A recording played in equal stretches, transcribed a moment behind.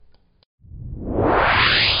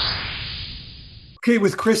Okay,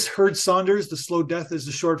 with Chris Hird-Saunders, The Slow Death is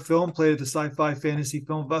a short film played at the Sci-Fi Fantasy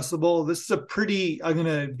Film Festival. This is a pretty, I'm going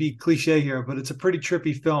to be cliche here, but it's a pretty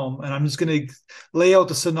trippy film. And I'm just going to lay out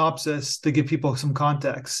the synopsis to give people some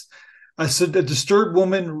context. A disturbed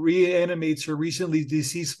woman reanimates her recently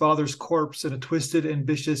deceased father's corpse in a twisted,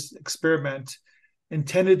 ambitious experiment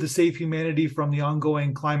intended to save humanity from the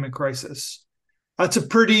ongoing climate crisis. That's it's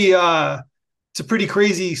a pretty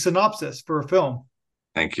crazy synopsis for a film.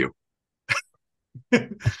 Thank you.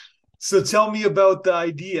 So tell me about the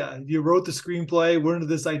idea. You wrote the screenplay. Where did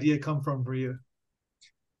this idea come from for you?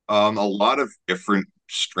 A lot of different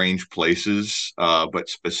strange places, but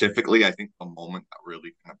specifically, I think the moment that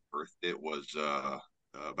really kind of birthed it was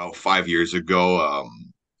about 5 years ago.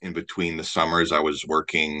 In between the summers, I was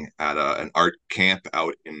working at an art camp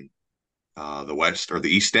out in the west or the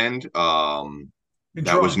east end. In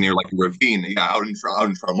That was Toronto. near like a ravine, yeah, out in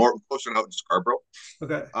Toronto, more closer out in Scarborough.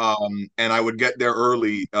 Okay. And I would get there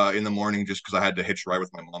early in the morning just because I had to hitch ride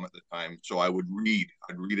with my mom at the time. So I would read.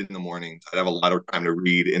 I'd read in the mornings. I'd have a lot of time to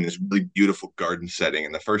read in this really beautiful garden setting.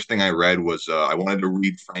 And the first thing I read was I wanted to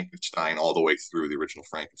read Frankenstein all the way through the original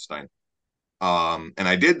Frankenstein. And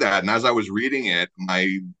I did that. And as I was reading it, my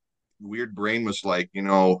weird brain was like,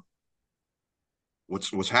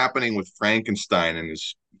 what's happening with Frankenstein and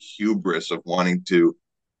his hubris of wanting to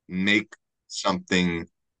make something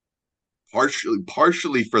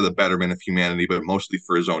partially for the betterment of humanity, but mostly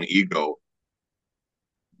for his own ego.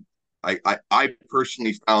 I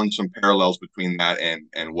personally found some parallels between that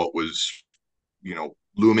and what was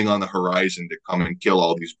looming on the horizon to come and kill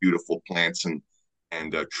all these beautiful plants and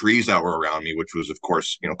trees that were around me, which was of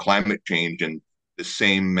course climate change and the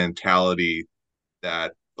same mentality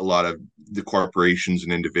that a lot of the corporations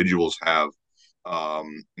and individuals have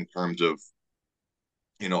in terms of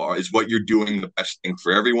is what you're doing the best thing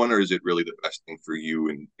for everyone, or is it really the best thing for you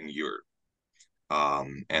and your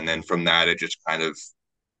and then from that it just kind of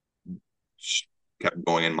kept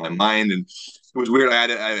going in my mind. And it was weird.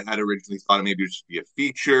 I had originally thought it maybe it would just be a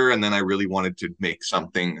feature, and then I really wanted to make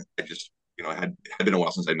something. I just had been a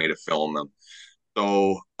while since I made a film.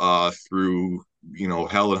 So through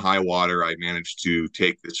hell and high water, I managed to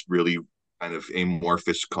take this really kind of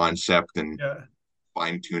amorphous concept and Yeah.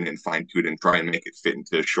 fine tune and try and make it fit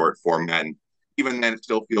into a short format. And even then, it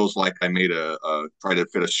still feels like I made a try to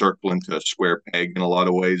fit a circle into a square peg in a lot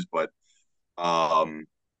of ways. But um,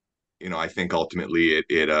 I think ultimately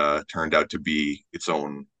it turned out to be its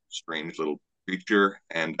own strange little creature,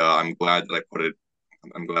 and I'm glad that I put it.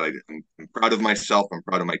 I'm glad I'm proud of myself. I'm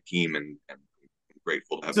proud of my team, and I'm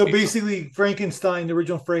grateful to have So made something. basically, Frankenstein, the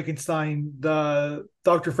original Frankenstein, the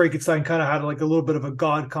Dr. Frankenstein kind of had like a little bit of a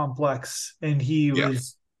god complex, and he Yeah,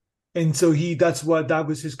 was, and so that's what that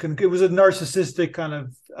was his. It was a narcissistic kind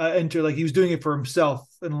of enter, like he was doing it for himself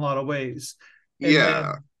in a lot of ways, and yeah,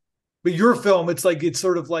 then, but your film, it's like it's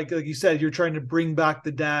sort of like you said, you're trying to bring back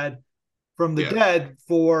the dad from the yeah. dead Hmm.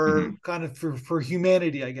 for kind of for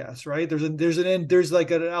humanity, I guess, right? There's like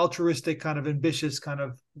an altruistic kind of ambitious kind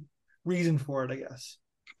of reason for it, I guess.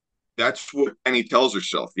 That's what Penny tells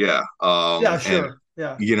herself. Yeah, Yeah, and sure.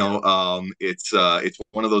 Yeah. it's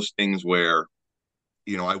one of those things where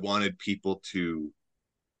I wanted people to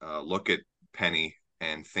look at Penny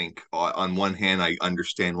and think, on one hand, I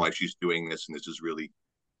understand why she's doing this, and this is really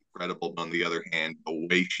incredible. But on the other hand, the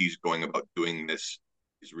way she's going about doing this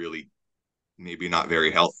is really maybe not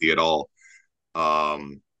very healthy at all.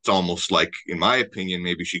 It's almost like, in my opinion,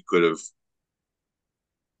 maybe she could have,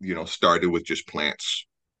 started with just plants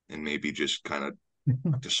and maybe just kind of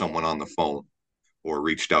talked to someone on the phone or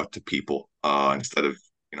reached out to people instead of,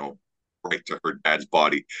 you know, right to her dad's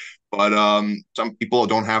body. But some people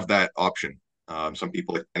don't have that option. Some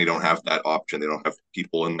people like Penny don't have that option. They don't have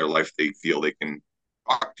people in their life they feel they can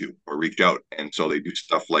talk to or reach out, and so they do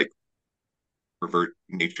stuff like pervert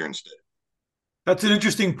nature instead. That's an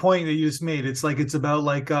interesting point that you just made. It's like it's about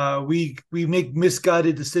like we make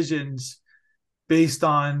misguided decisions based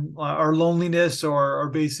on our loneliness or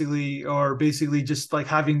basically just like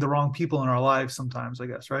having the wrong people in our lives sometimes, I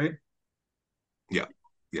guess, right? Yeah,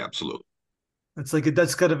 yeah, absolutely. It's like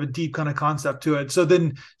that's kind of a deep kind of concept to it. So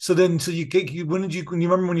you when you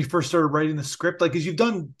remember when you first started writing the script, like because you've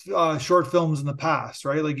done short films in the past,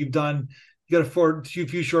 right? Like you got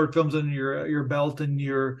few short films under your belt, and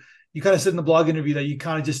you kind of said in the blog interview that you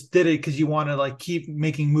kind of just did it because you want to like keep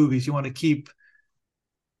making movies. You want to keep,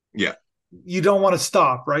 Yeah, you don't want to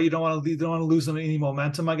stop, right? You don't want to lose any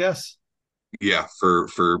momentum, I guess. yeah.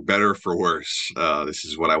 For better for worse, this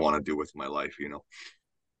is what I want to do with my life.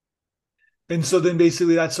 And so then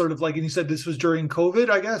basically that's sort of like, and you said this was during COVID,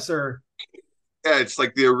 I guess, or Yeah, it's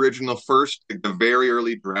like the original first, like the very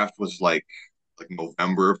early draft was like like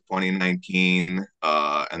November of 2019.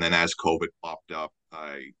 And then as COVID popped up,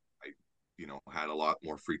 I, had a lot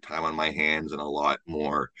more free time on my hands and a lot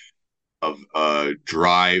more of a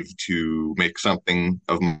drive to make something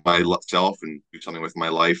of myself and do something with my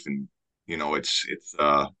life. And,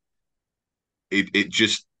 it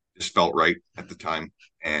just felt right at the time.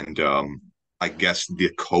 And, I guess the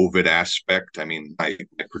COVID aspect, I mean, my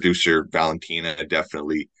producer, Valentina,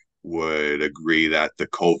 definitely would agree that the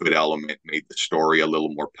COVID element made the story a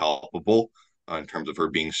little more palpable in terms of her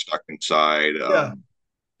being stuck inside. Yeah.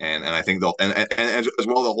 And I think they'll and as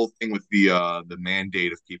well the whole thing with the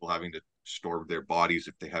mandate of people having to store their bodies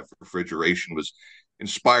if they have refrigeration was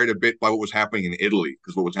inspired a bit by what was happening in Italy,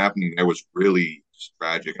 because what was happening there was really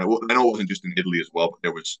tragic. And I know it wasn't just in Italy as well, but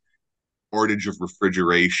there was shortage of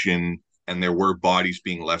refrigeration, and there were bodies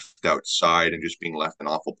being left outside and just being left in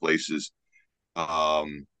awful places.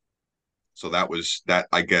 Um, so that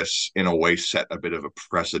I guess in a way set a bit of a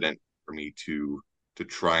precedent for me to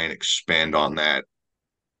try and expand on that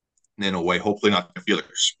in a way, hopefully not to feel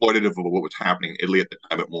exploitative of what was happening in Italy at the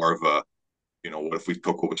time, but more of a, what if we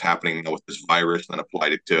took what was happening, with this virus and then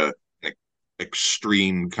applied it to an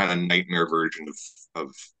extreme kind of nightmare version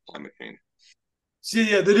of climate change. So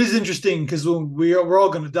yeah, that is interesting because we're all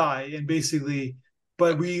going to die, and basically,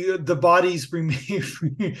 but the bodies remain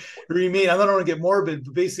remain. I don't want to get morbid,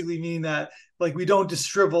 but basically meaning that like we don't just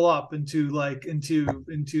shrivel up into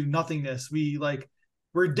nothingness.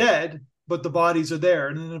 We're dead, but the bodies are there,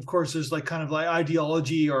 and then of course there's like kind of like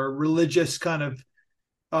ideology or religious kind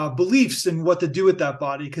of beliefs in what to do with that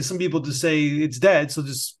body, because some people just say it's dead, so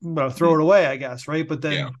just throw it away, I guess, right? But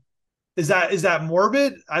Yeah. then is that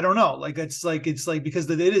morbid? I don't know. Like it's like because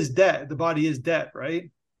it is dead. The body is dead, right?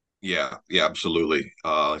 Yeah, yeah, absolutely.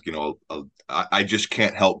 I just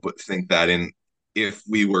can't help but think that if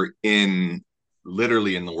we were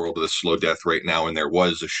literally in the world of the slow death right now, and there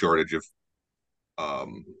was a shortage of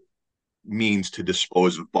um, means to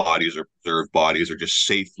dispose of bodies or preserve bodies or just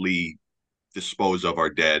safely dispose of our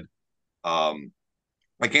dead, um,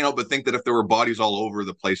 I can't help but think that if there were bodies all over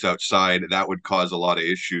the place outside, that would cause a lot of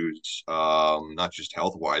issues, not just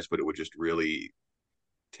health wise, but it would just really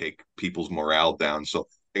take people's morale down. So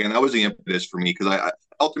again, that was the impetus for me, because I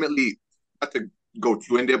ultimately, not to go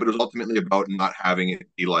too into it, but it was ultimately about not having it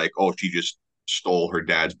be like, oh, she just stole her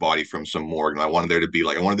dad's body from some morgue, and I wanted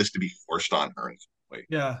I wanted this to be forced on her in some way,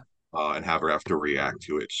 Yeah. and have her have to react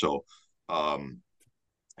to it. So, um,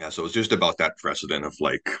 yeah, so it's just about that precedent of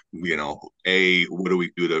like, what do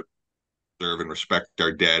we do to serve and respect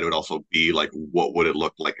our dead? It would also be like, what would it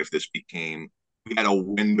look like if this became we had a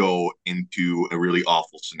window into a really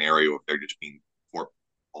awful scenario if they're just being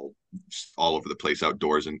all over the place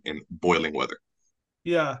outdoors in boiling weather.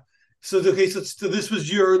 Yeah. So okay, so this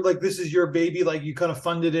was your like this is your baby, like you kind of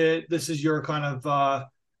funded it. This is your kind of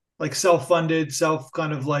like self-funded, self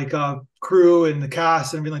kind of like crew and the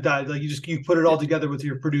cast and everything like that. Like you put it all together with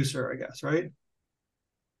your producer, I guess, right?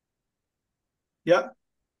 Yeah.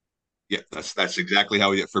 Yeah, that's exactly how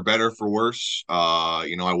we did. For better, for worse. I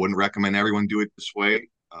wouldn't recommend everyone do it this way.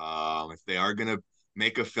 If they are gonna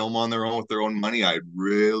make a film on their own with their own money, I'd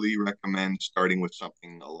really recommend starting with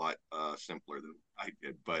something a lot simpler than I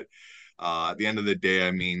did. But at the end of the day,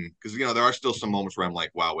 I mean, because there are still some moments where I'm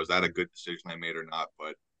like, wow, was that a good decision I made or not?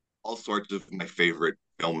 But all sorts of my favorite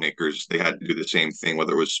filmmakers, they had to do the same thing.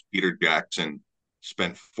 Whether it was Peter Jackson,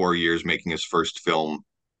 spent 4 years making his first film,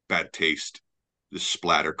 Bad Taste, the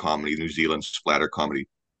splatter comedy, New Zealand splatter comedy,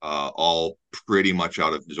 all pretty much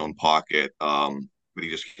out of his own pocket. But he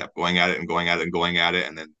just kept going at it and going at it and going at it.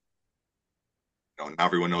 And then, now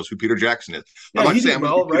everyone knows who Peter Jackson is. I'm Yeah, not he saying did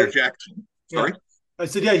I'm going to be well, Peter right? Jackson. Yeah. Sorry. I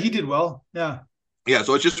said, yeah, he did well. Yeah. Yeah.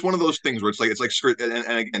 So it's just one of those things where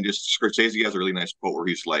and again, just Scorsese has a really nice quote where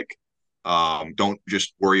he's like, don't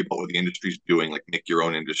just worry about what the industry's doing, like make your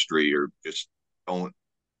own industry, or just don't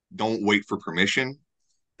don't wait for permission.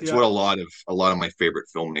 It's what Yeah. a lot of my favorite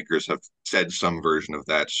filmmakers have said, some version of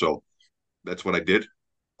that. So that's what I did.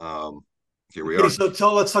 Um, Here we Okay, are.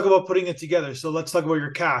 so let's talk about putting it together. So let's talk about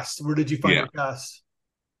your cast. Where did you find Yeah. your cast?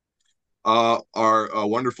 Our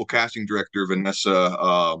wonderful casting director,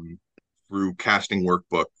 Vanessa, through Casting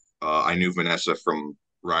Workbook. I knew Vanessa from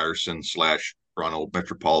Ryerson / Toronto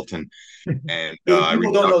Metropolitan, and I People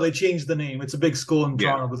reached don't out. know they changed the name. It's a big school in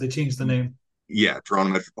Yeah, Toronto, but they changed the name. yeah.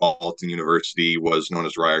 Toronto Metropolitan University was known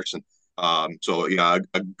as Ryerson. So yeah,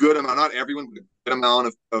 a good amount, not everyone, but a good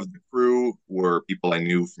amount of the crew were people I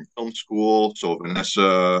knew from film school. So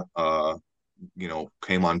Vanessa,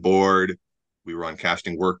 came on board. We were on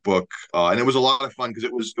Casting Workbook, and it was a lot of fun because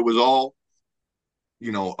it was all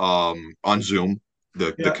on Zoom.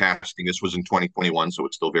 The Yeah. casting, this was in 2021, so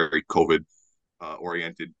it's still very COVID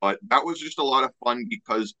oriented. But that was just a lot of fun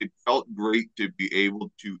because it felt great to be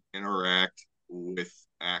able to interact with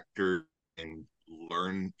actors and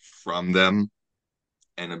learn from them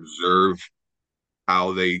and observe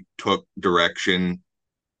how they took direction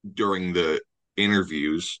during the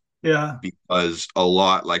interviews. Yeah. Because a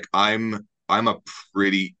lot, like I'm a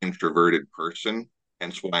pretty introverted person,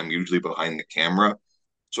 hence why I'm usually behind the camera.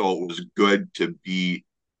 So it was good to be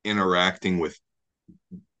interacting with,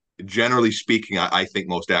 generally speaking, I think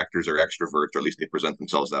most actors are extroverts, or at least they present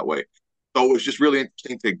themselves that way. So it was just really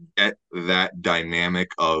interesting to get that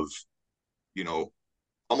dynamic of, you know,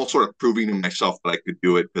 almost sort of proving to myself that I could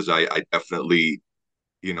do it, because I definitely,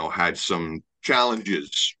 had some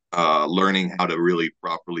challenges learning how to really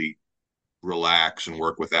properly relax and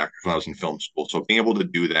work with actors when I was in film school. So being able to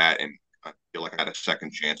do that and I feel like I had a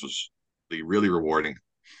second chance was really, really rewarding.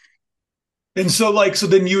 And so so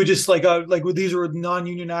then you would just these were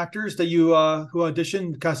non-union actors that you who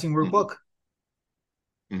auditioned casting Mm-hmm. workbook,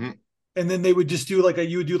 Mm-hmm. and then they would just do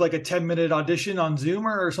you would do like a 10-minute audition on Zoom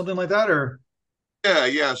or something like that, or Yeah,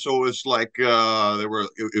 yeah. So it was like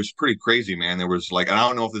it was pretty crazy, man. There was like, and I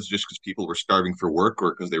don't know if this is just because people were starving for work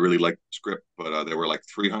or because they really liked the script, but there were like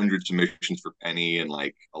 300 submissions for Penny and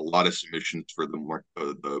like a lot of submissions for the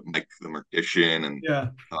Mike the Mortician yeah,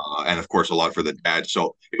 and of course a lot for the dad.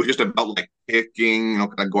 So it was just about like picking,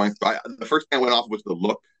 kind of going through. The first thing I went off was the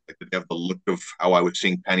look, like they have the look of how I was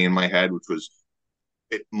seeing Penny in my head, which was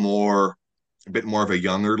bit more a bit more of a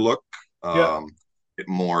younger look, yeah. bit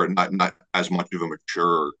more not as much of a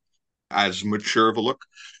mature of a look.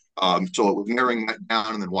 So it was narrowing that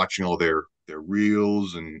down and then watching all their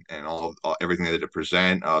reels and all everything they had to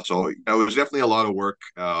present. So it was definitely a lot of work,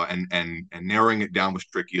 and narrowing it down was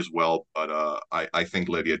tricky as well. But I think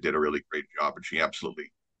Lydia did a really great job, and she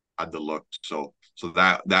absolutely had the look. So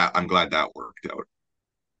that I'm glad that worked out.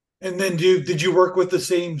 And then did you work with the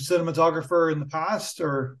same cinematographer in the past,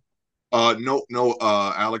 or No, no.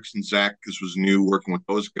 Alex and Zach, this was new working with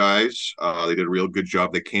those guys. They did a real good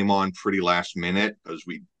job. They came on pretty last minute because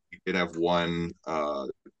we did have one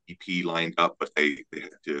EP lined up, but they had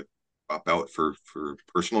to drop out for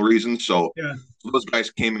personal reasons. yeah, So those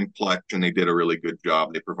guys came in clutch and they did a really good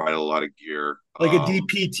job. They provided a lot of gear. like a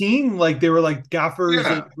DP team, like they were like gaffers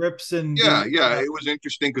Yeah, and grips and yeah, they yeah. yeah, It was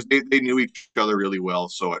interesting because they knew each other really well.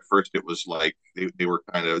 So at first it was like they were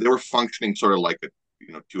they were functioning sort of like a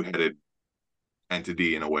two-headed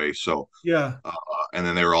entity in a way. So yeah. uh, and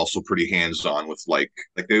then they were also pretty hands on with we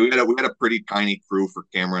had a pretty tiny crew for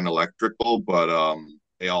camera and electrical, but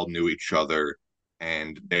they all knew each other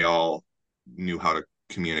and they all knew how to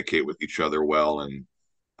communicate with each other well, and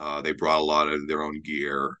they brought a lot of their own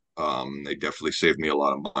gear. They definitely saved me a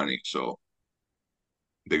lot of money, so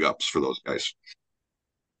big ups for those guys.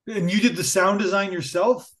 And you did the sound design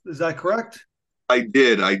yourself, is that correct? I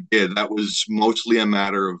did. That was mostly a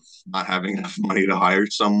matter of not having enough money to hire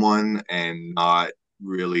someone and not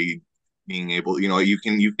really being able,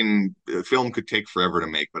 film could take forever to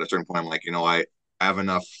make, but at a certain point, I'm like, I have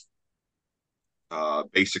enough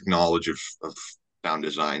basic knowledge of sound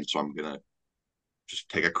design, so I'm gonna just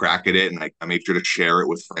take a crack at it. And I made sure to share it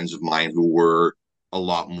with friends of mine who were a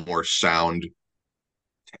lot more sound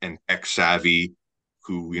and tech savvy,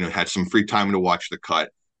 who had some free time to watch the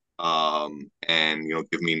cut, and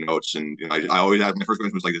give me notes. And I always had my first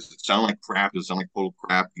question was like, does it sound like crap? Does it sound like total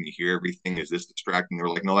crap? Can you hear everything? Is this distracting? They were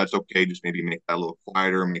like, no, that's okay. Just maybe make that a little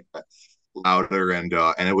quieter, make that louder. And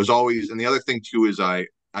it was always, and the other thing too is I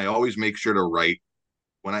always make sure to write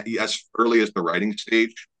when I as early as the writing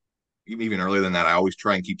stage, even earlier than that. I always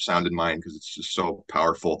try and keep sound in mind because it's just so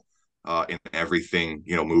powerful in everything,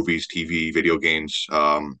 movies, TV, video games.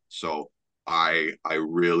 So I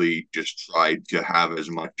really just tried to have as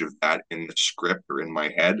much of that in the script or in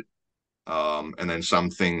my head. And then some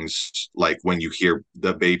things like when you hear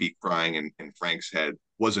the baby crying in Frank's head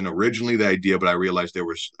wasn't originally the idea, but I realized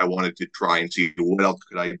I wanted to try and see what else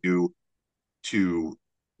could I do to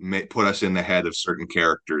put us in the head of certain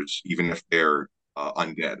characters, even if they're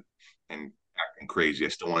undead and acting crazy. I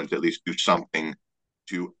still wanted to at least do something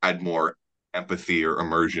to add more empathy or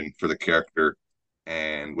immersion for the character.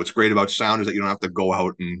 And what's great about sound is that you don't have to go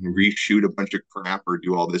out and reshoot a bunch of crap or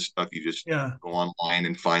do all this stuff. You just Yeah. go online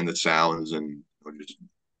and find the sounds and just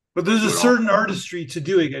But there's a do it all. certain artistry to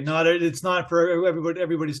doing it. Not it's not for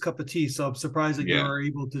everybody's cup of tea. So I'm surprised that you Yeah. were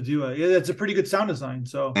able to do it. Yeah, it's a pretty good sound design.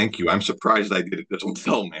 So Thank you. I'm surprised I did it this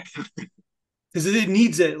film, man. because it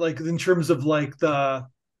needs it, like in terms of like the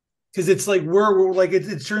because it's like we're like it's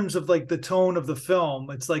in terms of like the tone of the film.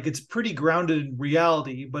 It's like it's pretty grounded in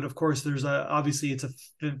reality, but of course there's a obviously it's a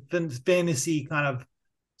fantasy kind of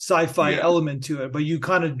sci-fi Yeah. element to it. But you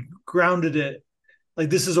kind of grounded it Like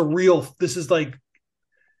this is a real, this is like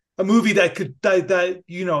a movie that could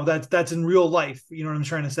that that's in real life. You know what I'm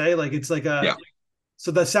trying to say? Like it's like a Yeah, so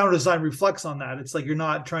that sound design reflects on that. It's like you're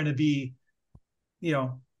not trying to be, you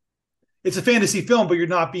know, it's a fantasy film, but you're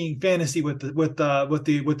not being fantasy with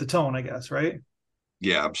the tone, I guess, right?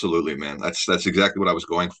 yeah, absolutely, man. That's exactly what I was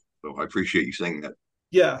going for. So I appreciate you saying that.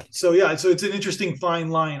 Yeah, so it's an interesting fine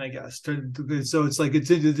line, I guess. So it's like it's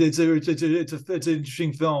an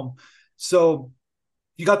interesting film. So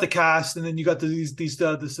you got the cast, and then you got the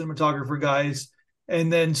cinematographer guys,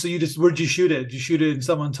 and then so you just where'd you shoot it? Did you shoot it in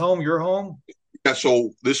someone's home, your home? Yeah,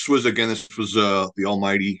 so this was the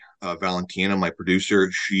almighty Valentina, my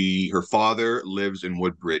producer. Her father lives in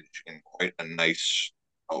Woodbridge in quite a nice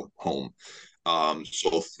home.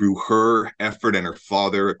 So through her effort and her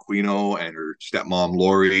father Aquino and her stepmom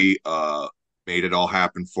Lori, made it all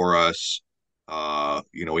happen for us.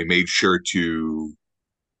 We made sure to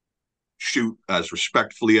shoot as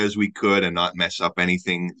respectfully as we could and not mess up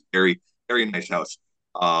anything. Very, very nice house.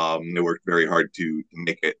 They worked very hard to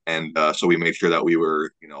make it, and so we made sure that we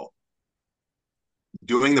were,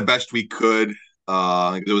 doing the best we could.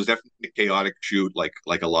 It was definitely a chaotic shoot, like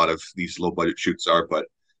a lot of these low budget shoots are, but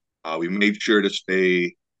we made sure to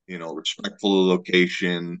stay, respectful of the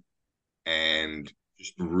location and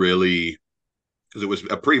just really because it was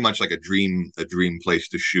pretty much like a dream place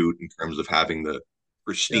to shoot in terms of having the Yeah.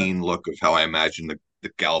 pristine look of how I imagined the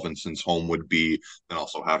Galvinsons' home would be, and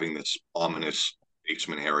also having this ominous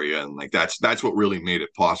basement area, and like that's what really made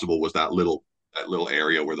it possible was that little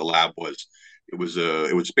area where the lab was. It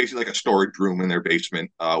was basically like a storage room in their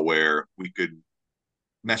basement where we could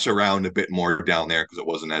mess around a bit more down there because it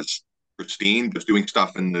wasn't as pristine. Just doing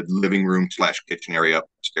stuff in the living room slash kitchen area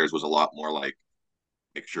upstairs was a lot more like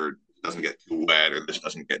make sure it doesn't get too wet or this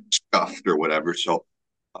doesn't get stuffed or whatever. So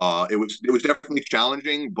it was definitely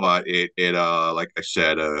challenging, but it like I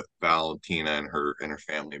said, Valentina and her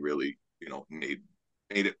family really made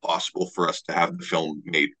it possible for us to have the film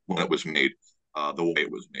made when it was made the way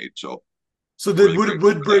it was made. So So I'm the really grateful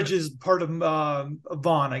for that. Woodbridge is part of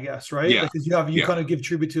Vaughan, I guess, right? Yeah, Like, because you yeah. kind of give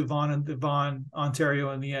tribute to Vaughan and Vaughan,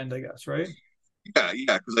 Ontario, in the end, I guess, right?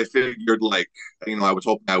 Yeah, because I figured like I was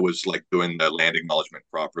hoping I was like doing the land acknowledgement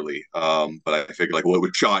properly, but I figured like well it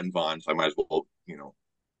was shot in Vaughan, so I might as well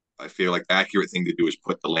I feel like the accurate thing to do is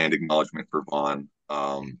put the land acknowledgement for Vaughan.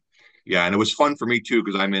 Yeah, and it was fun for me too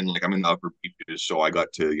because I'm in the upper beaches, so I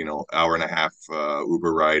got to hour and a half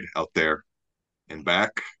Uber ride out there and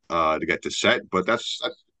back to get to set. But that's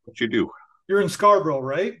what you do. You're in Scarborough,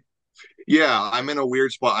 right? Yeah, I'm in a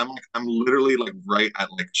weird spot. I'm literally like right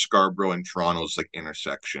at like Scarborough and Toronto's like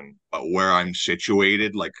intersection, but where I'm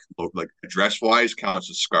situated, like address wise, counts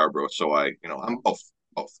as Scarborough. So I'm both.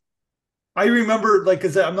 I remember, like,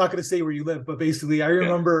 because I'm not going to say where you live, but basically, I Yeah.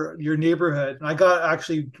 remember your neighborhood, and I got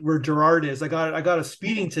actually where Gerard is. I got a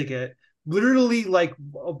speeding ticket, literally like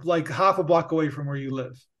half a block away from where you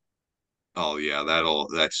live. Oh yeah,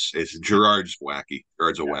 it's Gerard's wacky.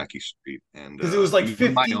 Gerard's a Yeah, wacky street, and because it was like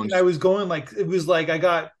even my 50, own. and I was going like it was like I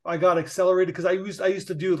got accelerated because I used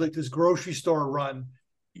to do like this grocery store run.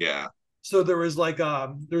 Yeah, So there was like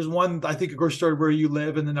there's one I think a grocery store where you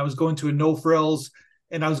live, and then I was going to a no frills,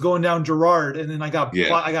 and I was going down Gerard, and then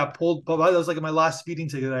yeah. I got pulled. But that was like my last speeding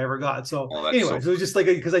ticket I ever got. So, Oh, that's so anyways, it was just like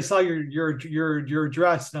because I saw your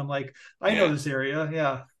address, and I'm like, I know yeah, this area.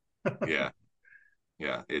 Yeah, yeah,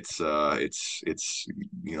 yeah. It's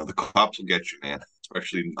the cops will get you, man,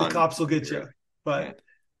 especially the on cops will get area. you. Yeah, But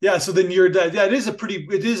yeah, so then yeah, it is a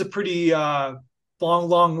pretty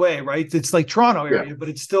long way, right? It's like Toronto yeah, area, but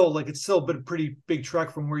it's still been a pretty big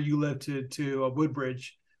trek from where you live to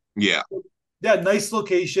Woodbridge. yeah, Yeah, nice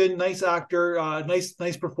location, nice actor, nice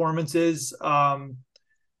performances.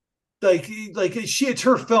 Like it's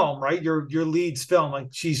her film, right? Your lead's film, like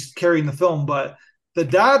she's carrying the film, but the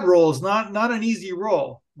dad role is not an easy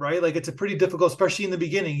role, right? Like it's a pretty difficult, especially in the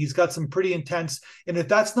beginning. He's got some pretty intense, and if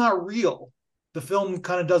that's not real, the film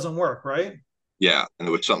kind of doesn't work, right? yeah. And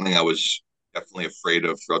it was something I was definitely afraid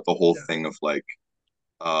of throughout the whole Yeah. thing of like,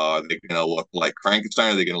 are they gonna look like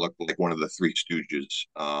Frankenstein? Or are they gonna look like one of the Three Stooges?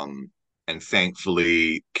 And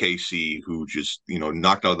thankfully, Casey, who just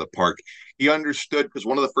knocked out of the park, he understood because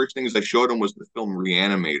one of the first things I showed him was the film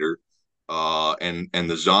Reanimator, and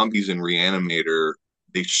the zombies in Reanimator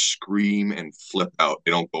they scream and flip out.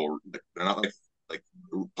 They don't go. They're not like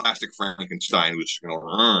plastic Frankenstein who's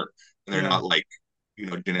and they're Yeah. not like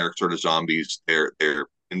generic sort of zombies. They're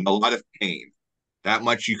in a lot of pain. That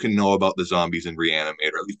much you can know about the zombies in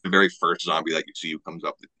Reanimator. At least the very first zombie that you see who comes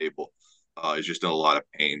up the table is just in a lot of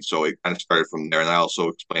pain. So it kind of started from there. And I also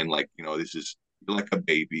explained like, this is you're like a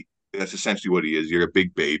baby. That's essentially what he is. You're a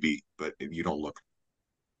big baby, but you don't look.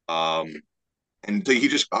 Um, and so he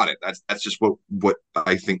just got it. That's just what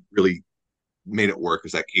I think really made it work,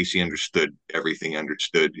 is that Casey understood everything,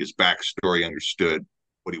 understood his backstory, understood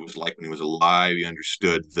what he was like when he was alive. He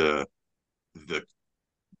understood the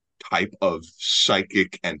type of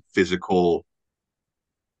psychic and physical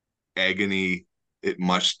agony it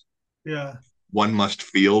must Yeah. one must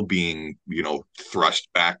feel being, thrust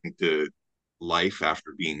back into life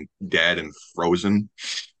after being dead and frozen.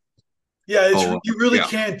 Yeah, it's Oh, you really yeah,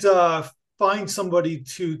 can't find somebody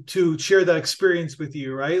to share that experience with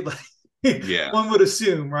you, right? Like yeah, one would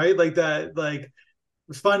assume, right? Like that, like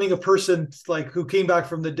finding a person like who came back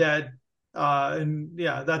from the dead, and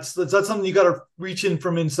yeah, that's something you got to reach in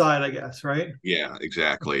from inside, I guess, right? yeah,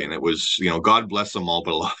 exactly. And it was, God bless them all,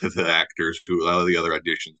 but a lot of the actors, a lot of the other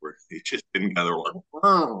auditions were, they just didn't gather like,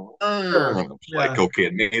 Sure. like, Yeah. okay,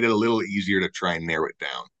 it made it a little easier to try and narrow it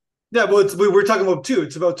down. Yeah, well, we're talking about too.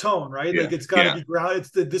 It's about tone, right? Yeah, Like it's got to yeah, be ground.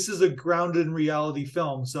 This is a grounded in reality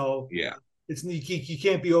film, so yeah, it's you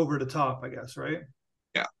can't be over the top, I guess, right?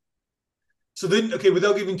 yeah. So then, okay,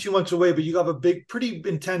 without giving too much away, but you have a big, pretty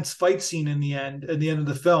intense fight scene in the end, at the end of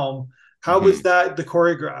the film. How was Hmm. that the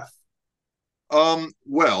choreograph?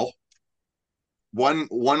 Well,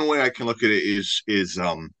 one way I can look at it is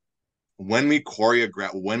when we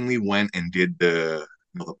went and did the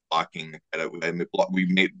blocking, we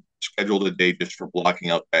made scheduled a day just for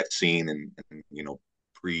blocking out that scene and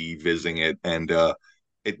pre-visiting it, and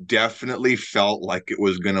it definitely felt like it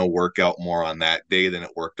was going to work out more on that day than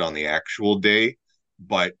it worked on the actual day.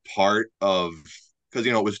 But part of, because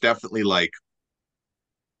it was definitely like,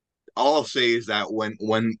 all I'll say is that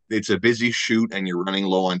when it's a busy shoot and you're running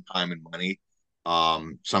low on time and money,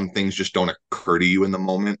 some things just don't occur to you in the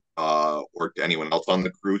moment, or to anyone else on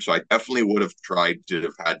the crew. So I definitely would have tried to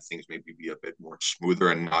have had things maybe be a bit more smoother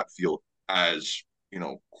and not feel as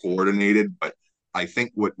coordinated. But I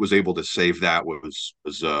think what was able to save that was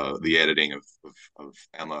the editing of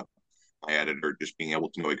Emma, my editor, just being able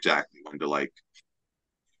to know exactly when to like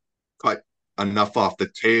cut enough off the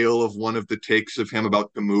tail of one of the takes of him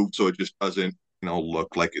about to move, so it just doesn't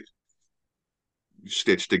look like it's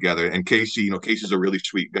stitched together. And Casey, Casey's a really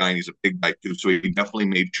sweet guy and he's a big guy too, so he definitely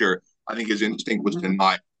made sure. I think his instinct was to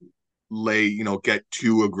not get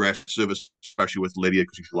too aggressive, especially with Lydia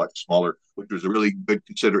because she's a lot smaller, which was a really good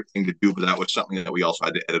considerate thing to do. But that was something that we also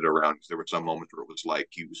had to edit around, because there were some moments where it was like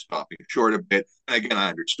he was stopping short a bit. And again, I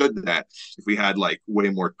understood that if we had like way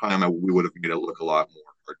more time, we would have made it look a lot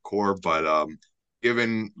more hardcore. But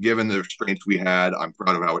given the restraints we had, I'm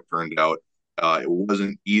proud of how it turned out. It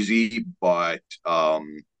wasn't easy, but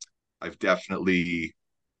I've definitely,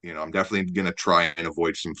 I'm definitely gonna try and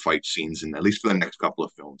avoid some fight scenes, and at least for the next couple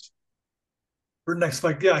of films. For next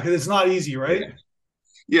fight? Yeah, because it's not easy, right? Yeah.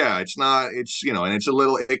 Yeah, it's not, and it's a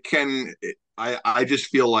little, I just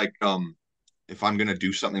feel like, if I'm going to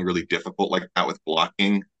do something really difficult like that with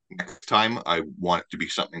blocking next time, I want it to be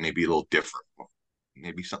something maybe a little different,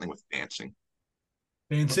 maybe something with dancing.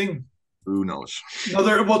 Dancing. Who knows?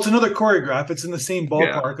 Another, well, it's another choreograph. It's in the same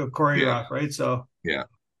Yeah, ballpark of yeah, choreograph, right? So yeah,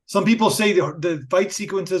 some people say the fight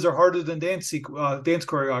sequences are harder than dance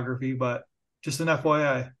choreography, but just an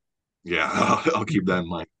FYI. yeah. I'll keep that in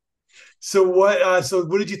mind. So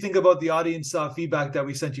what did you think about the audience feedback that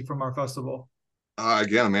we sent you from our festival?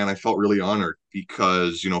 Again, man, I felt really honored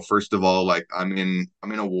because, first of all, like I'm in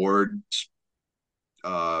awards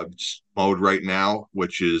mode right now,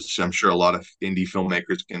 which is, I'm sure a lot of indie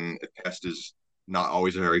filmmakers can attest, is not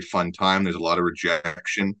always a very fun time. There's a lot of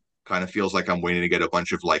rejection. Kind of feels like I'm waiting to get a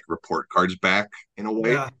bunch of like report cards back in a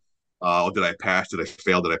way. Yeah. Did I pass? Did I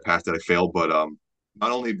fail? Did I pass? Did I fail? But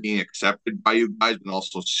not only being accepted by you guys, but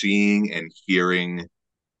also seeing and hearing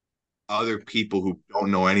other people who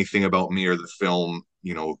don't know anything about me or the film,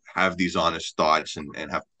 have these honest thoughts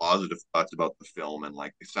and have positive thoughts about the film, and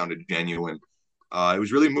like they sounded genuine. It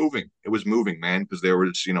was really moving. It was moving, man, because there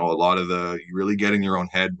was, a lot of you really get in your own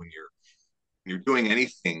head when you're doing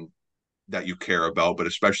anything that you care about, but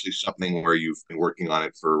especially something where you've been working on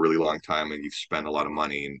it for a really long time and you've spent a lot of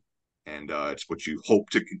money, and it's what you hope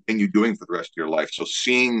to continue doing for the rest of your life. So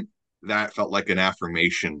seeing that felt like an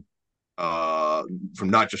affirmation, from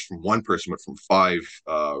not just from one person, but from five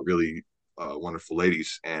really wonderful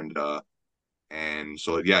ladies, and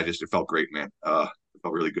so yeah, just it felt great, man. It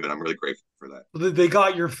felt really good. I'm really grateful for that. They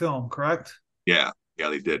got your film, correct? Yeah, yeah,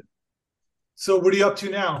 they did. So what are you up to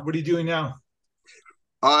now? What are you doing now?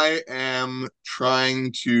 I am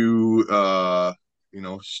trying to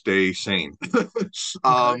stay sane.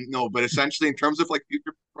 Okay. No, but essentially in terms of like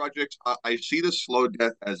future projects, I see the slow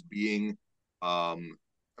death as being, I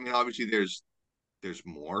mean, obviously there's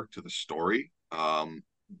more to the story.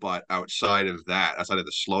 But outside of that, outside of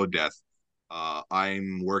the slow death,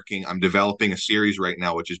 I'm developing a series right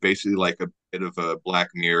now, which is basically like a bit of a Black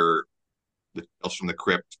Mirror, the Tales from the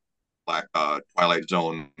Crypt, Black Twilight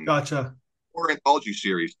Zone, Gotcha. or anthology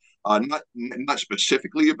series. Not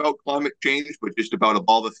specifically about climate change, but just about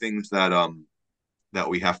all the things that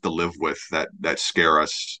we have to live with that scare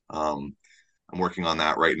us. I'm working on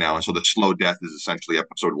that right now, and so the slow death is essentially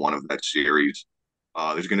episode one of that series.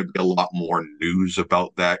 There's going to be a lot more news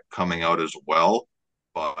about that coming out as well,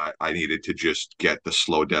 but I needed to just get the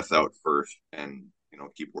slow death out first, and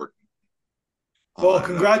keep working Well, on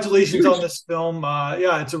congratulations on series. this film.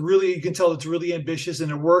 Yeah, it's a really, you can tell it's really ambitious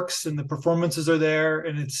and it works and the performances are there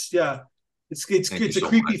and it's, yeah, Thank you it's a so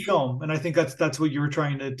creepy much. film. And I think that's what you were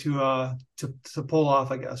trying to pull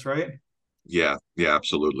off, I guess, right? Yeah, yeah,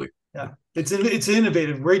 absolutely. Yeah. It's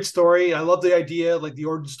innovative, great story. I love the idea, like the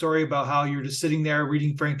origin story about how you're just sitting there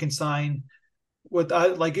reading Frankenstein with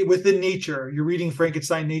like within nature. You're reading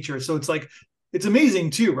Frankenstein nature. So it's like it's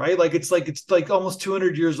amazing too, right? It's like almost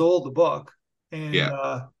 200 years old, the book. And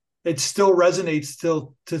Yeah, it still resonates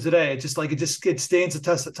still to today. It's just like it stands the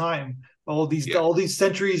test of time. yeah, All these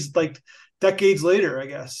centuries, like decades later, I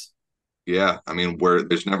guess. yeah. I mean, where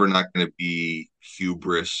there's never not going to be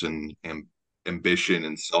hubris and ambition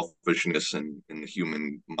and selfishness in the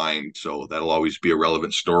human mind. So that'll always be a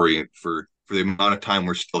relevant story for the amount of time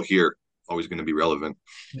we're still here. Always going to be relevant.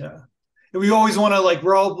 Yeah. And we always want to like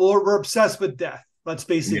we're obsessed with death. That's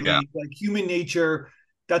Yeah. basically like human nature.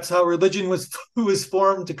 That's how religion was was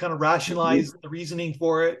formed to kind of Mm-hmm. rationalize the reasoning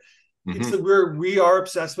for it. It's Mm-hmm. that we are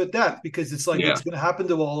obsessed with death because it's like Yeah. it's going to happen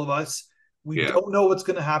to all of us. We Yeah. don't know what's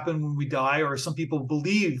going to happen when we die, or some people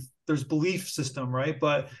believe there's belief system, right?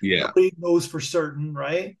 But Yeah. nobody knows for certain,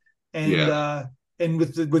 right? And Yeah.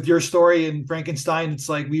 with your story and Frankenstein, it's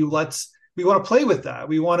like we want to play with that.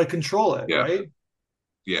 We want to control it, Yeah. right?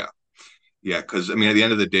 Yeah. Yeah. Because I mean, at the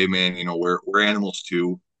end of the day, man, we're animals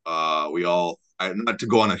too. We all. Not to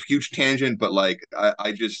go on a huge tangent, but like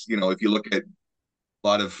I just if you look at a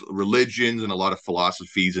lot of religions and a lot of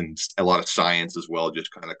philosophies and a lot of science as well, just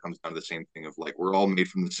kind of comes down to the same thing of like we're all made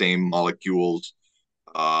from the same molecules.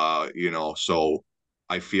 So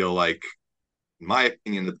I feel like, in my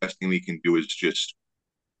opinion, the best thing we can do is just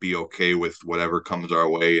be okay with whatever comes our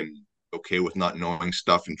way and okay with not knowing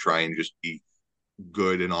stuff and try and just be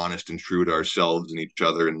good and honest and true to ourselves and each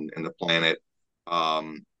other and the planet.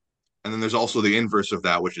 Um, and then there's also the inverse of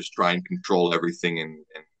that, which is try and control everything and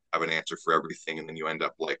have an answer for everything, and then you end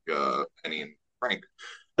up like Penny and Frank.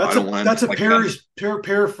 I don't want to end That's up a like that.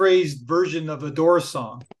 paraphrased version of a Doors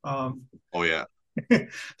song. Oh yeah,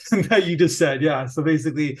 That you just said, yeah. So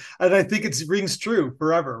basically, and I think it rings true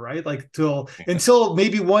forever, right? Like till until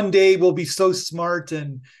maybe one day we'll be so smart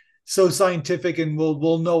and so scientific, and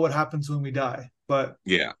we'll know what happens when we die. But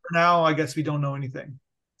yeah, for now, I guess we don't know anything.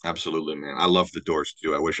 absolutely, man. I love the Doors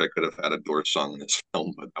too. I wish I could have had a Doors song in this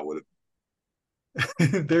film, but I would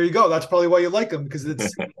have. There you go. That's probably why you like them because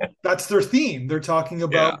it's that's their theme. They're talking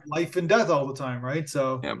about Yeah, life and death all the time, right?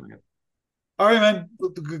 So, yeah, man. all right, man.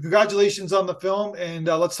 Congratulations on the film, and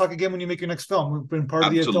let's talk again when you make your next film. We've been part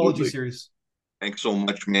of the anthology Absolutely. series. Thanks so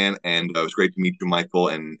much, man. And it was great to meet you, Michael.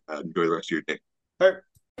 And enjoy the rest of your day. All right.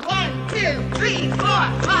 1, 2, 3, 4,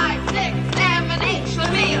 5, 6, 7, 8,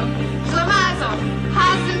 schlemiel, schlemazel.